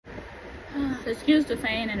Excuse the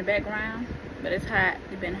fan in the background, but it's hot.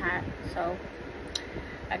 It's been hot, so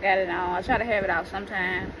I got it on. I try to have it out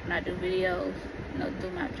sometime when I do videos.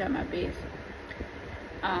 Try my best.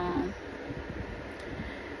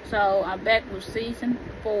 So I'm back with season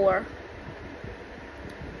 4,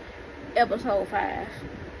 episode 5,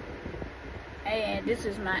 and this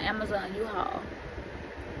is my Amazon U-Haul.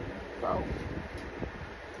 So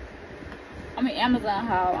Amazon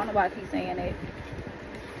haul. I don't know why I keep saying that.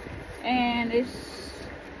 And it's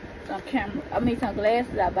some some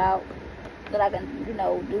glasses I bought that I can, do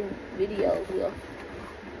videos with.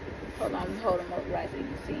 Hold on, hold them up right so you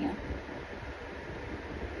can see them.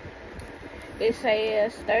 It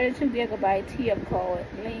says 32 gigabyte TF card,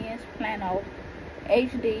 lens, plano,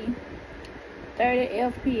 HD, 30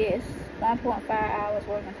 FPS, 1.5 hours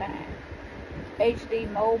working time, HD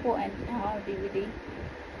mobile and home DVD.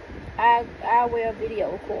 I wear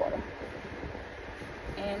video recorder.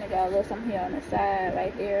 And it got a little something here on the side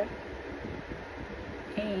right there.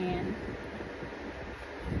 And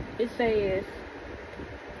it says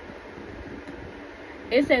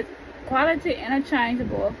quality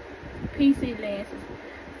interchangeable PC lenses,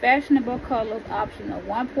 fashionable colors optional,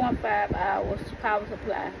 1.5 hours power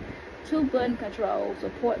supply, 2 button controls,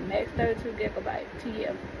 support max 32 gigabyte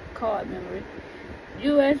TF card memory,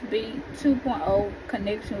 USB 2.0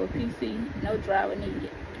 connection with PC, no driver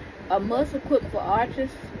needed. A must equipment for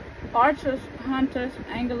archers, hunters,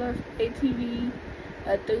 anglers, ATV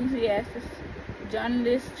enthusiasts,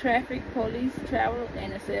 journalists, traffic, police, travelers,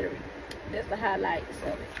 and etc. That's the highlights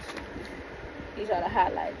of it. These are the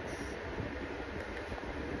highlights.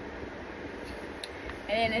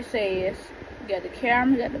 And then it says, you got the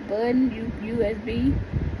camera, you got the button, USB,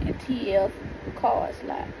 and TF card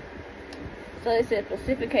slot. So it says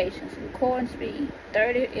specifications: recording speed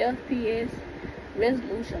 30 FPS,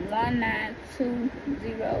 resolution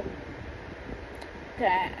 1920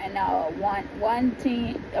 and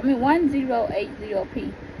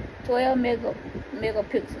 1080p, 12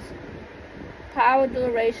 megapixels. Power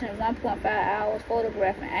duration 1.5 hours.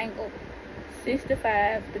 Photographing angle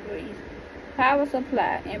 65 degrees. Power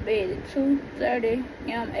supply embedded 230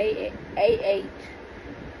 mAh Li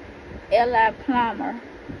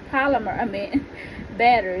polymer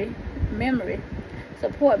battery. Memory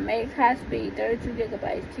support max high speed 32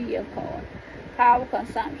 gigabytes TF card. Power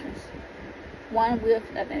consumptions 1 width,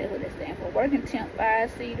 I think that's what that stands for. Working temp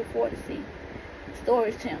 5C to 40C.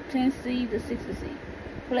 Storage temp 10C to 60C.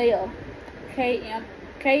 Player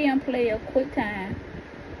KM player QuickTime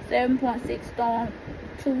 7.6 Storm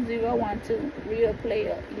 2012 Real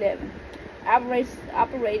Player 11.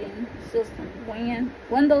 Operating system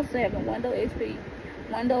Windows 7, Windows XP,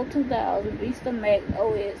 Windows 2000, Vista Mac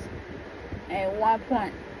OS, and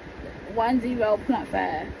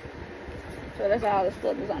 1.10.5. So that's all the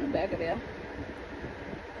stuff that's on the back of there.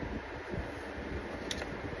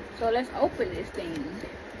 So let's open this thing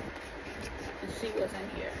and see what's in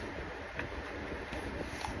here.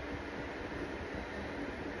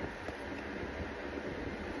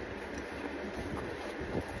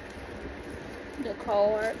 The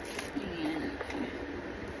card and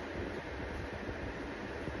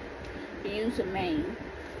the user manual.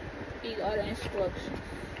 These are the instructions.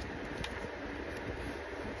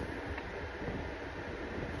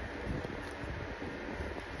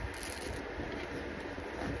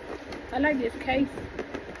 I like this case.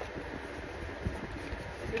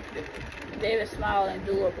 It's very small and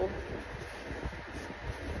durable.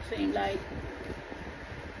 Seems like.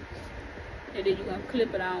 And then you're gonna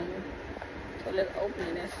clip it on. So let's open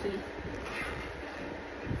it and see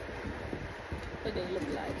what they look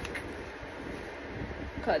like.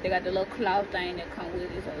 Cause they got the little cloth thing that come with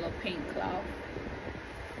it. It's a little pink cloth.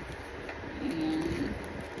 And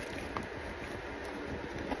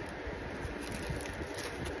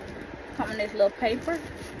come in this little paper.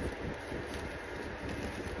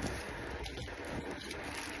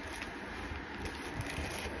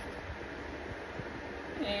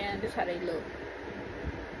 And this is how they look.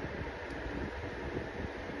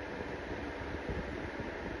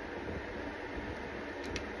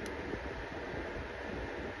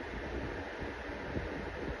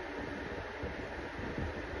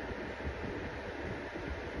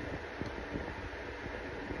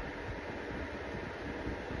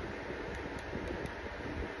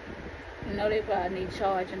 You know they probably need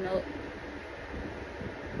charging up.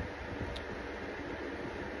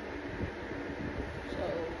 So,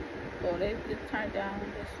 oh, they turned down.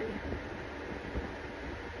 Let's see.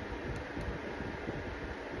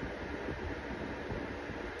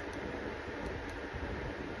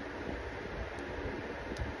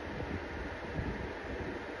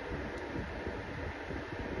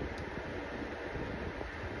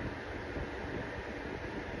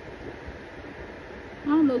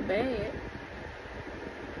 look bad.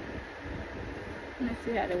 Let's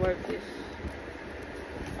see how they work this.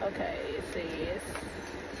 Okay, it says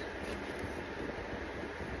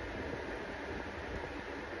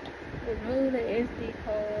remove the SD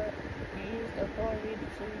card and use the card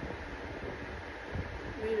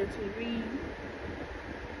reader to read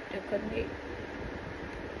the connect.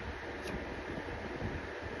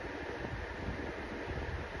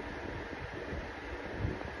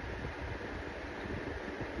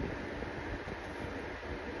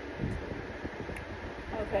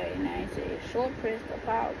 Okay, now it says short press the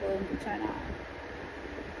power button to turn on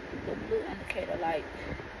the blue indicator light.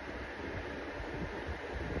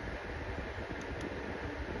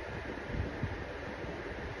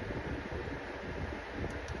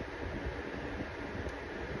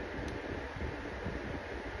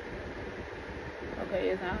 Okay,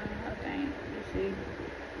 it's on, I think, you see.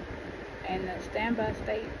 And the standby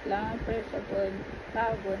state, long press the button,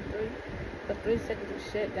 power button for 3 seconds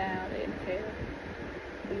to shut down the indicator.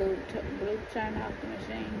 Blue turn off the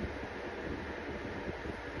machine.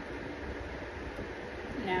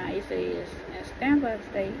 Now it says in standby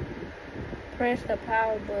state, press the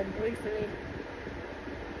power button briefly.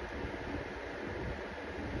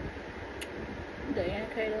 The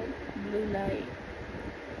indicator blue light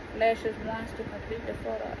flashes once to complete the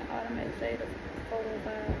photo and automatically save the photo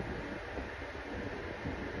file.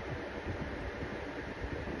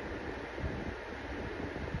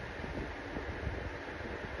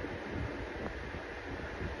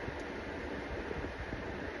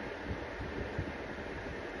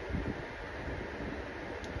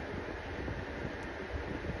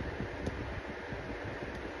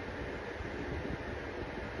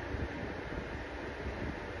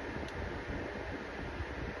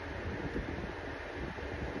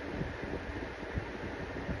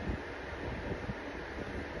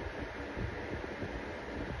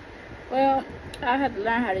 Well, I have to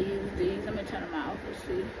learn how to use these. Let me turn them off. Let's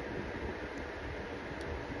see.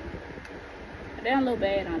 They don't look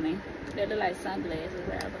bad on me. They look like sunglasses,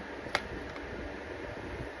 rather.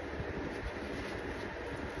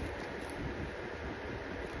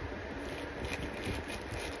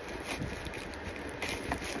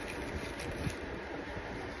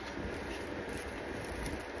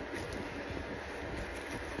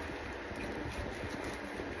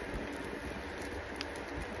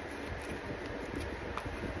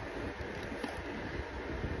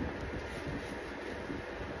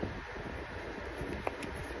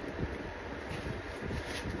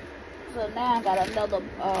 So now I got another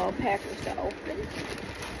package to open.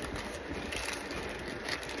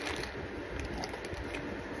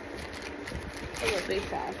 It's a big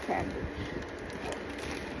size package.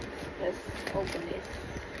 Let's open this.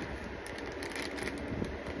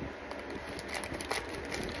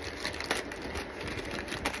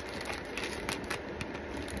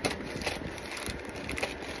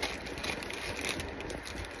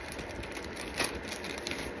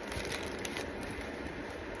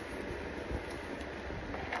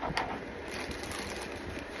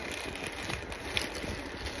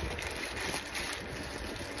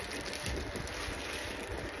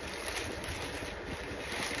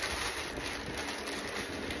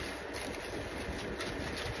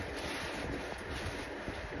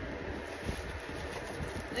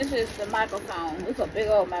 This is the microphone. It's a big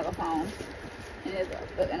old microphone. And it's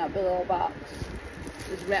in a big old box.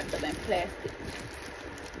 It's wrapped up in plastic.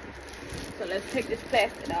 So let's take this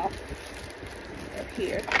plastic off up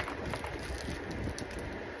here.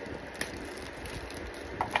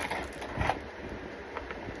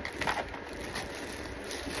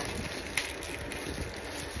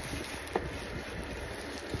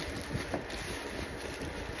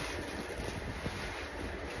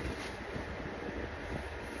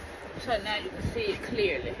 So now you can see it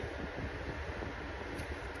clearly.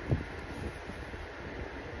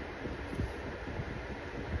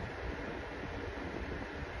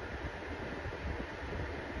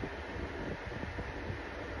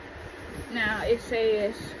 Now it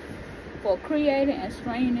says for creating and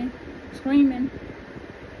screening,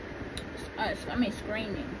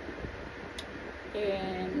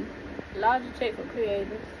 and Logitech for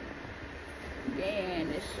creators. Then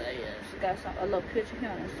it says, got a little picture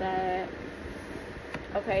here on the side.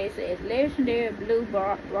 Okay, it says legendary blue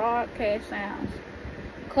broadcast sounds,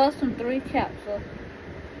 custom 3 capsule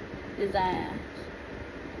designs,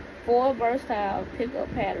 4 versatile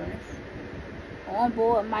pickup patterns,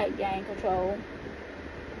 onboard mic gain control,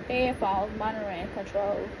 headphones monitoring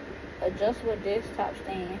control, adjustable desktop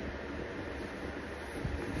stand.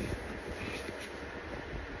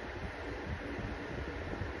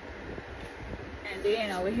 And And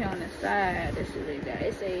then over here on the side, this is it.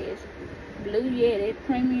 It says Blue Yeti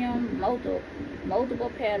Premium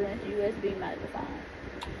multiple patterns USB microphone.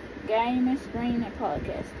 Gaming, screen, and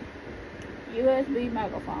podcasting. USB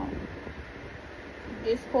microphone.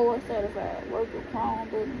 Discord certified. Work with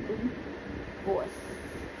Chromebook, Blue voice.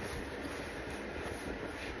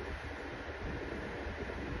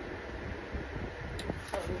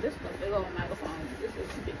 So this is a big old microphone. This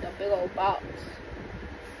is a big old box.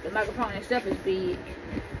 The microphone itself is big.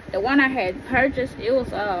 The one I had purchased, it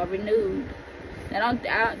was renewed. Now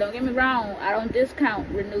don't get me wrong, I don't discount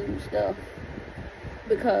renewed stuff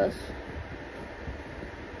because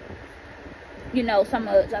you know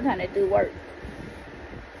sometimes they do work.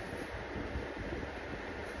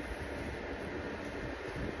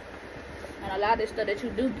 And a lot of the stuff that you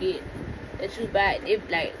do get, that you buy, if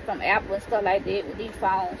like from Apple and stuff like that, with these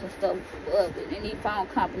phones and stuff, and these phone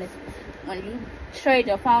companies, when you trade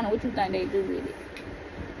your phone, what you think they do with it?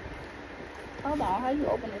 Hold on, how you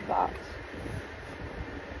open this box?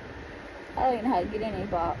 I don't even know how to get in this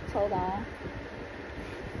box. Hold on.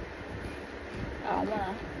 I don't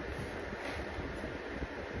wanna.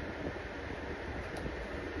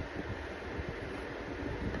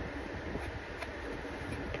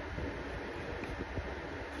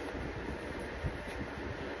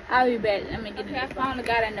 I'll be back. Let me get it. I finally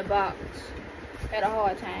got in the box. Had a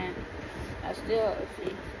hard time. I still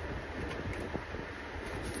see.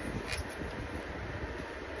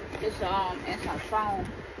 It's and some phone.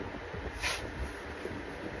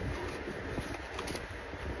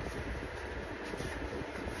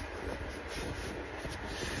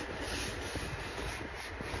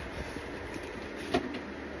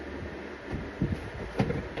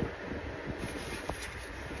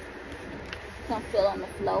 Some fell on the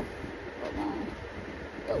floor. Hold on.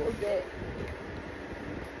 What was that?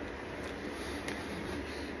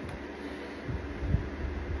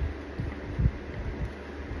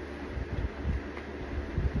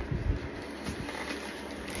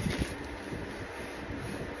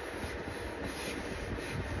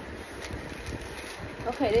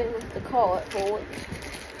 Okay, this was the card for it.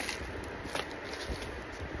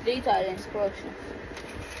 These are the instructions.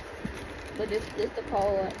 But this the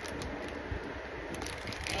card.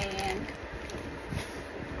 And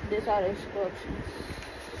these are the instructions.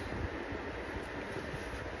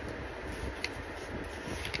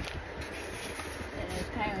 And it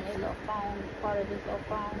came in this little phone, part of this little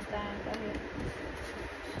phone thing right here.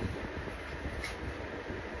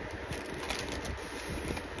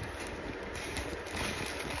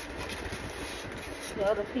 The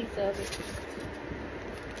other piece of it.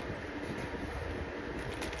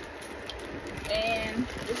 And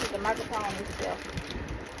this is the microphone itself.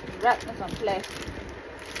 It's wrapped in some plastic.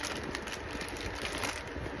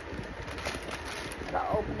 Got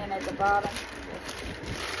an opening at the bottom.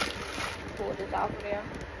 Just pull this off of there.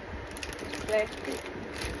 It's plastic.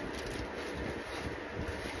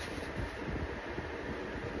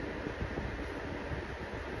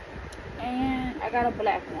 And I got a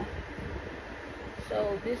black one.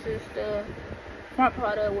 So this is the front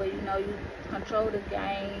part of it where you know you control the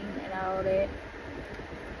gain and all that.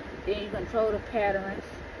 Then you control the patterns.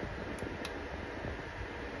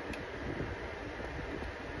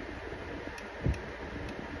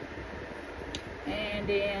 And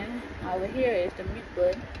then over here is the mute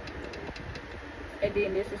button. And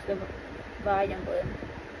then this is the volume button.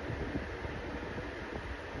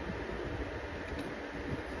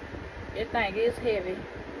 This thing is heavy.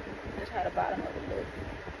 This is how the bottom of it looks.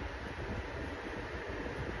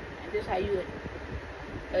 And this is how you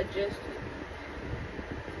adjust it.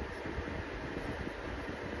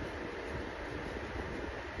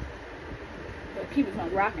 But keep it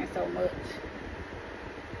from rocking so much.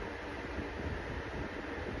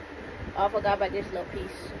 Oh, I forgot about this little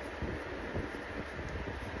piece.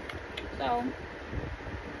 So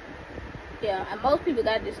yeah, and most people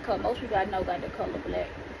got this color. Most people I know got the color black.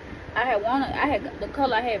 The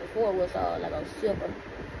color I had before was like a silver.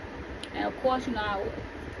 And of course, you know,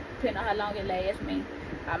 depending on how long it lasts me,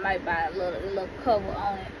 I might buy a little cover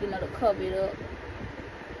on it, you know, to cover it up,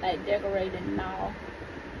 like decorating and all.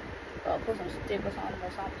 Or put some stickers on them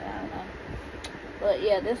or something, I don't know. But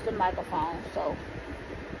yeah, this is the microphone, so.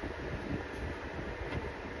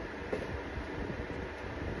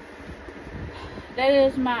 That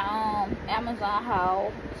is my Amazon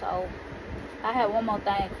haul. So I have one more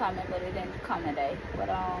thing coming, but it didn't come today. But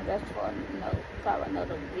that's for probably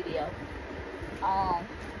another video.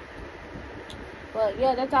 But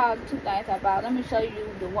yeah, that's all the two things I bought. Let me show you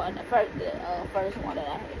the first one that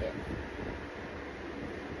I had.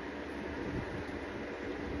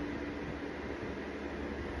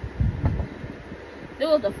 This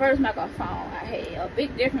was the first microphone I had. A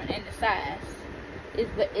big difference in the size.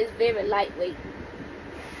 It's very lightweight.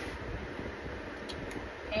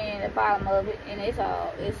 And the bottom of it, and it's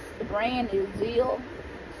the brand is Zeal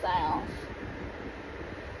Sounds.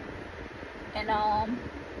 And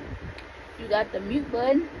you got the mute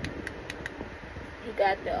button. You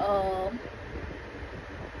got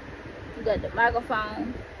the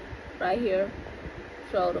microphone right here.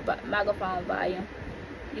 Control the microphone volume.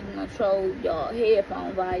 You can control your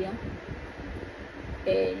headphone volume,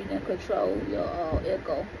 and you can control your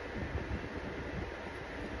echo.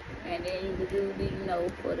 And then you can do the,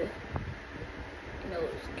 for the,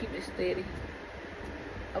 keep it steady.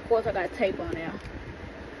 Of course, I got tape on there.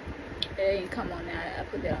 It ain't come on there. I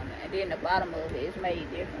put that on there. And then the bottom of it is made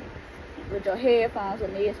different. With your headphones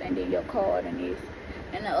on this, and then your cord in this,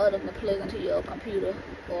 and the other can plug into your computer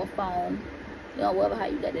or phone, whatever how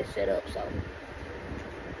you got that set up. So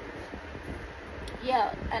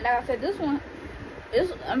yeah, and like I said, this one is,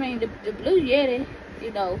 the Blue Yeti,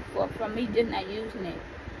 for me just not using it.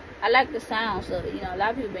 I like the sounds of it. A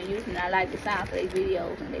lot of people been using it. I like the sounds of their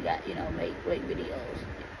videos, and they got, make great videos.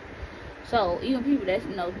 So even people that's,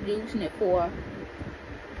 using it for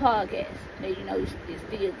podcasts, they, it's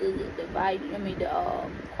still good. The value, the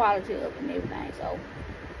quality of it and everything. So,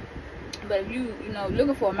 but if you,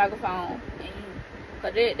 looking for a microphone, and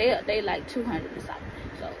cause they like 200 or something.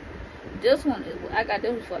 So this one, I got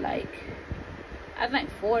this one for like, I think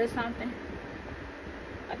 40 something.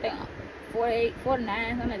 I think 48, 49,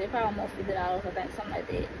 something like that. Probably almost $50, I think, something like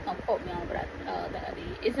that. Don't quote me on it, but I think I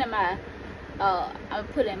did. It's in my, I'm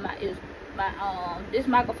putting this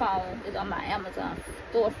microphone is on my Amazon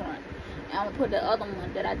storefront. And I'm gonna put the other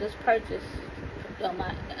one that I just purchased on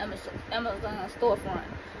my Amazon storefront.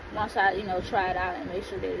 Once I, try it out and make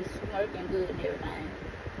sure that it's working good and everything.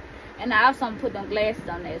 And I also put them glasses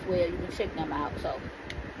on there as well. You can check them out. So,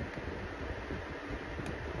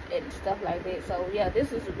 and stuff like that. So yeah,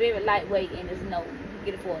 this is very lightweight, and it's you can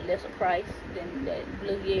get it for a lesser price than that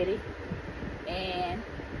Blue Yeti, and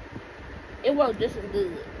it worked just as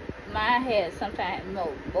good. Mine had sometimes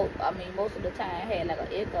most of the time had like an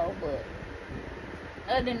echo, but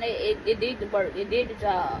other than that, it did the work. It did the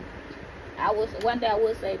job. One thing I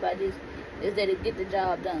would say about this is that it get the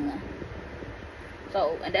job done.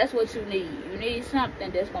 So, and that's what you need. You need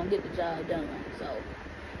something that's gonna get the job done. So,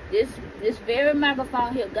 this very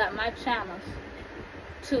microphone here got my channels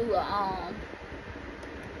to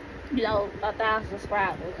 1,000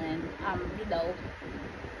 subscribers, and I'm in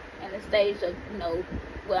the stage of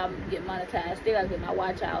where I'm getting monetized. Still gotta get my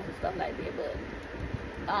watch hours and stuff like that, but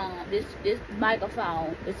this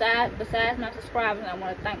microphone, besides my subscribers, I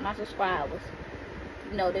want to thank my subscribers.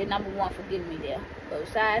 They're number one for getting me there. But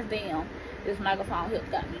besides them, this microphone here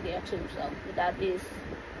got me there too. So without this,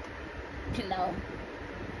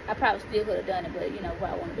 I probably still could have done it, but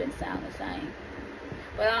probably wouldn't have been sound the same.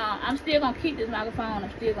 But I'm still gonna keep this microphone.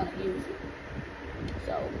 I'm still gonna use it.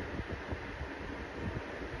 So,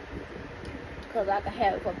 because I can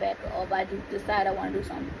have it for backup, or if I do decide I want to do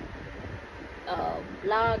some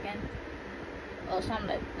blogging or something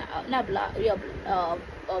like not blog,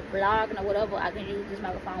 or blogging or whatever, I can use this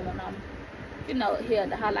microphone when I'm, here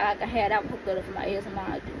the house. Like I can have that hooked up for my ASMR.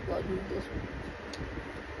 I do use this one.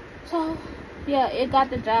 So yeah, it got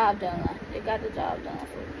the job done. It got the job done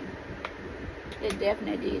for me. It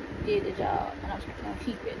definitely did the job, and I'm gonna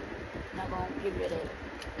keep it. I'm not gonna get rid of it.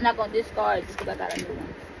 I'm not gonna discard it just because I got a new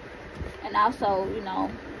one. And also,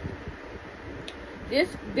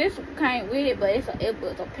 this came with it, but it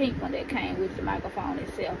was a pink one that came with the microphone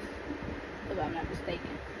itself, if I'm not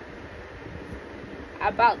mistaken. I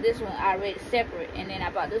bought this one already separate, and then I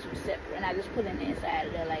bought this one separate, and I just put it inside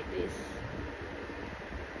of there like this.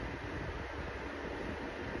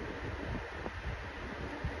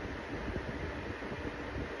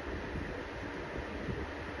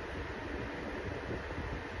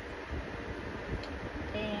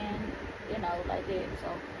 Like that. So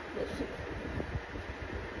let's see.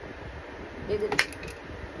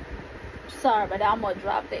 Sorry, but I'm gonna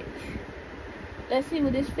drop it. Let's see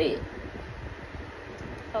what this fit.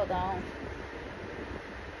 Hold on.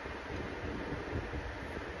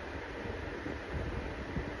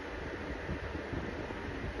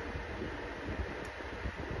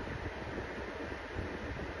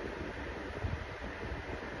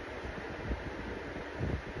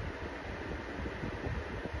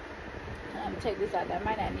 Take this out. I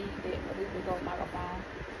might not need that, but this will go with microphone.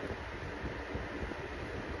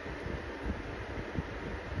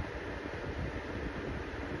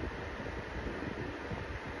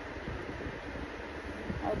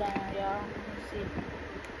 Hold on, y'all. Let me see.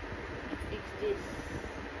 Let's fix this.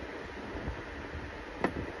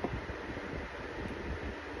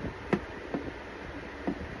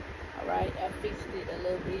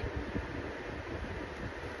 little bit.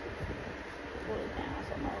 Pull it down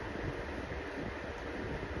some more.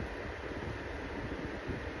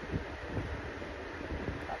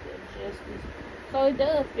 Just this. So it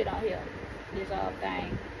does fit on here. This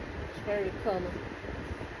thing. It's very color.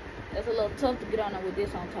 It's a little tough to get on there with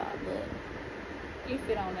this on top, but it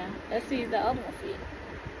fit on there. Let's see if the other one fit.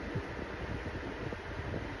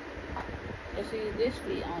 Let's see if this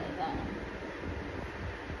fit on its own.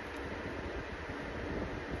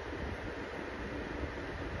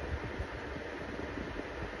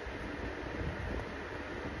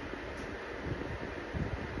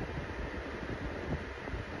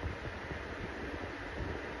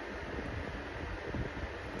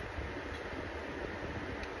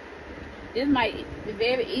 This might be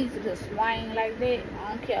very easy to swing like that. I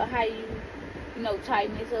don't care how you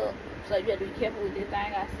tighten this up. So you have to be careful with this thing,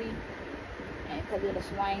 I see. And because it'll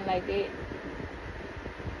swing like that.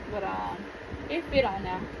 But it fit on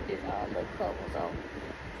now, this little cover. So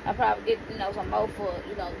I probably get some more for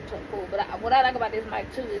to pull. But what I like about this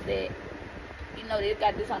mic too is that they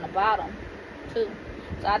got this on the bottom too.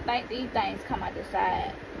 So I think these things come out the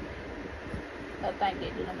side. I think they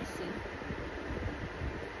do. Let me see.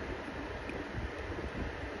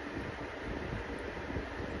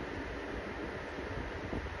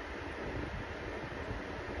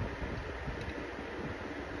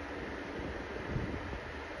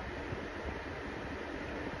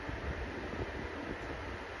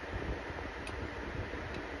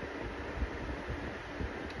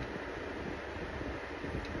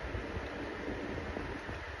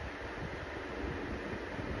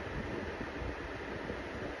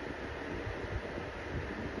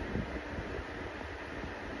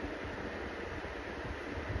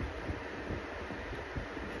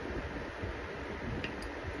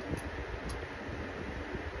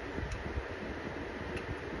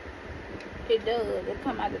 It does. It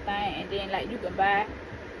come out the thing, and then like you can buy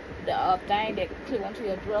the thing that clip onto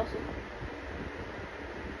your dresser.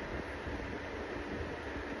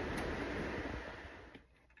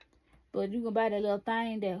 But you can buy that little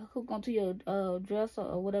thing that hook onto your dresser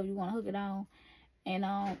or whatever you want to hook it on, and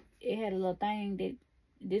it had a little thing that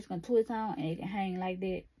this can twist on and it can hang like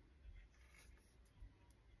that.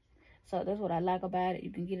 So that's what I like about it.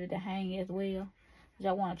 You can get it to hang as well. But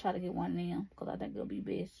I want to try to get one of them because I think it'll be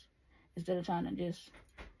best. Instead of trying to just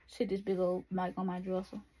sit this big old mic on my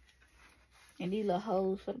dresser. And these little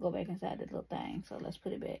holes for to go back inside this little thing. So let's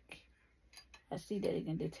put it back. I see that it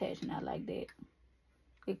can detach not like that.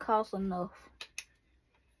 It costs enough.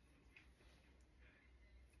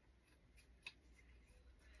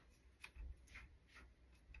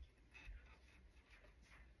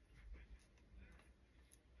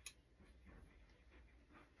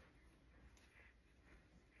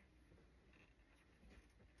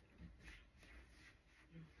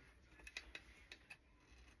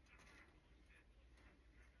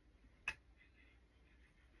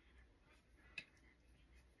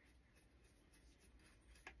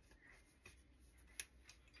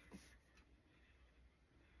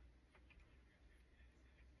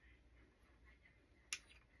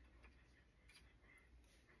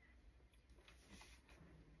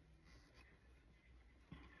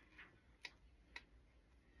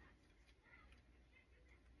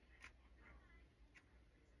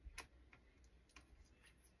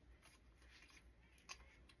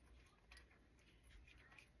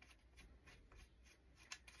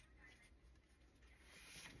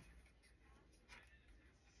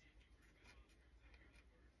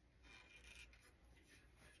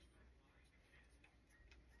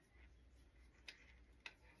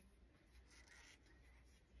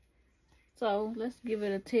 So let's give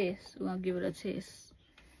it a test. We're gonna give it a test.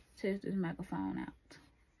 Test this microphone out.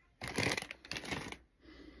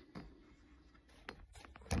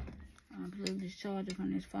 I'm gonna plug this charger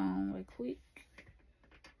from this phone real quick.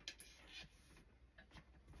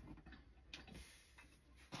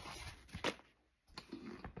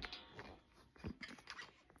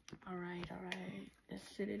 All right. Let's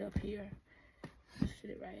sit it up here. Let's sit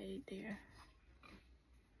it right there.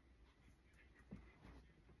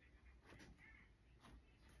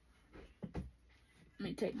 Let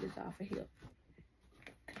me take this off of here.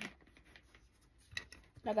 Okay.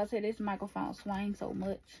 Like I said, this microphone swings so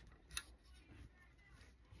much.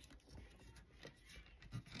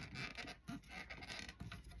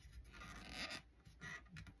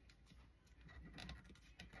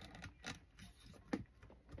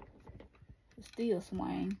 It still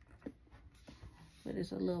swing, but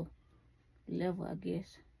it's a little level, I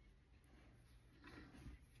guess.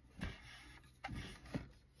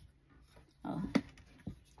 Oh.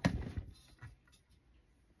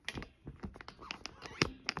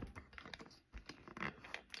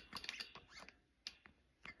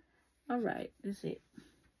 Alright, that's it.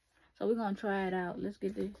 So we're gonna try it out. Let's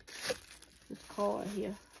get this card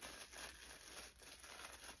here.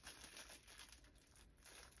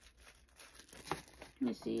 Let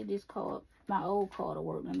me see if this card, my old card will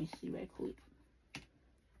work. Let me see right quick.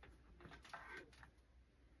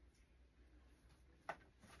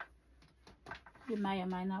 It might or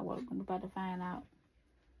might not work. I'm about to find out.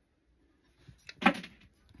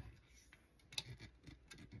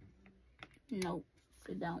 Nope,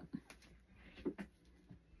 it don't.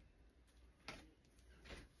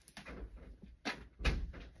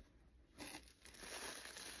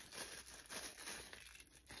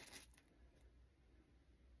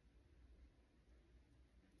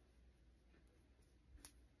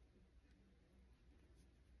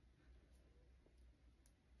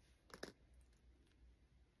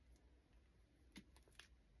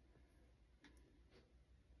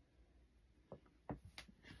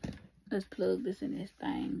 Let's plug this in this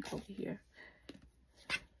thing over here.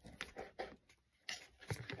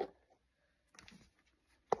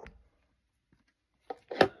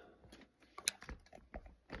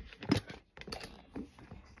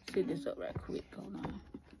 Set this up right quick. Hold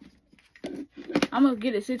on. I'm gonna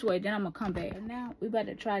get it situated, then I'm gonna come back. Now we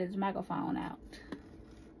better try this microphone out.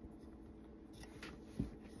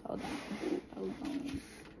 Hold on.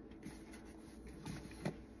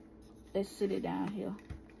 Let's sit it down here.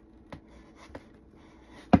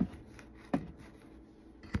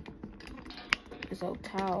 It's so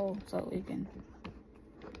tall, so it can.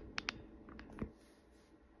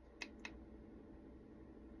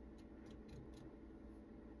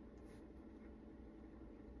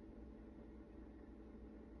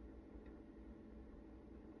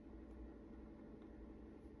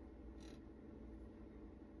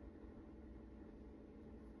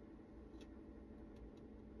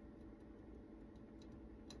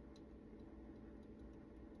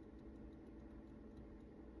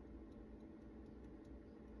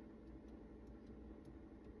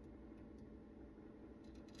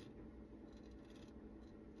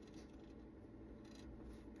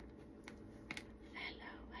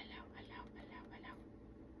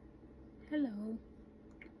 Hello,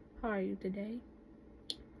 how are you today?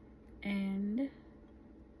 And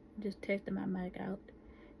just testing my mic out.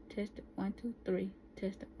 Test it 1 2 3.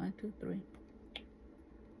 Test it 1 2 3.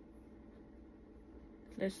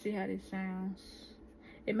 Let's see how this sounds.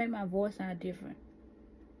 It made my voice sound different.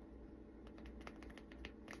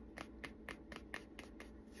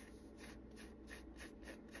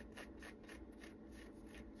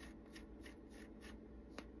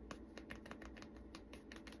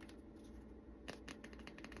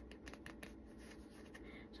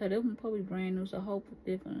 So this one probably brand new, so hope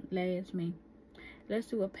this one lasts me. Let's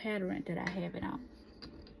do a pattern that I have it on.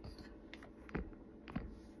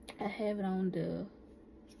 I have it on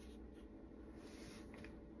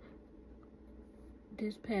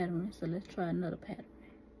this pattern, so let's try another pattern.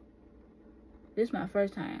 This is my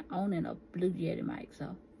first time owning a Blue Yeti mic,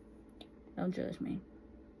 so don't judge me.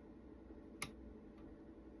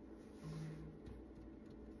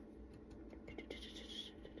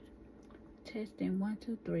 Testing 1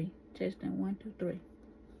 2 3. Testing 1 2 3.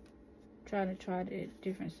 Try the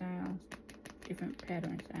different sounds, different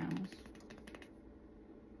pattern sounds.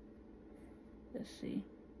 Let's see.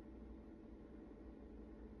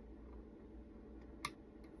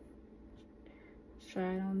 Let's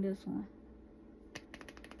try it on this one.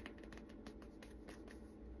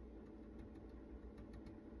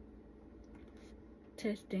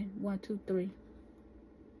 Testing 1 2 3.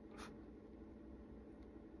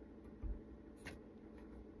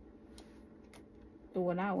 So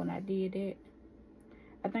when I did that,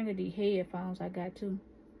 I think of the headphones I got too.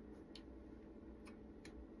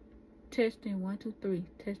 Testing 1 2 3.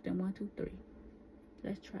 Testing 1 2 3.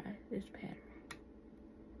 Let's try this pattern.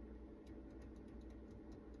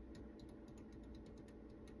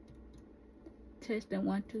 Testing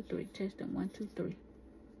 1 2 3. Testing 1 2 3.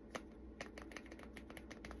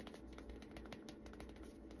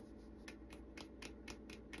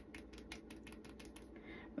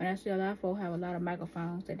 When I see a lot of folks have a lot of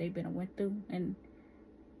microphones that they've been went through, and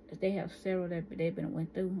they have several that they've been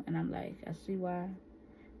went through, and I'm like, I see why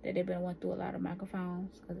that they've been went through a lot of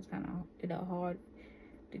microphones, because it's kind of hard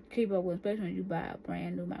to keep up with, especially when you buy a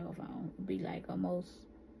brand new microphone. It'd be like almost,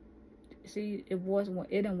 see,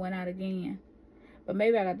 it done went out again, but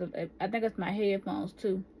maybe I think it's my headphones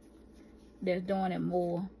too that's doing it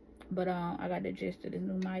more. But I got to adjust to this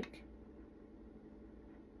new mic.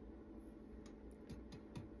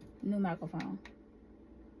 New microphone.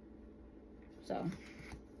 So,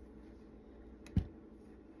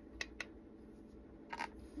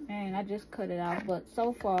 man, I just cut it out, but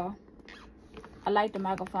so far I like the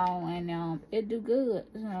microphone, and it do good,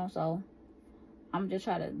 you know. So I'm just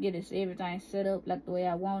trying to get everything set up like the way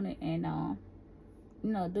I want it, and you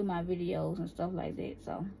know, do my videos and stuff like that.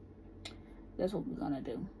 So that's what we're gonna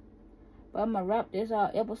do. But I'm gonna wrap this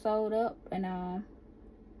episode up, and it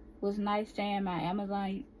was nice sharing my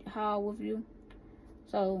Amazon haul with you.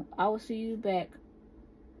 So I will see you back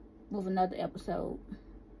with another episode.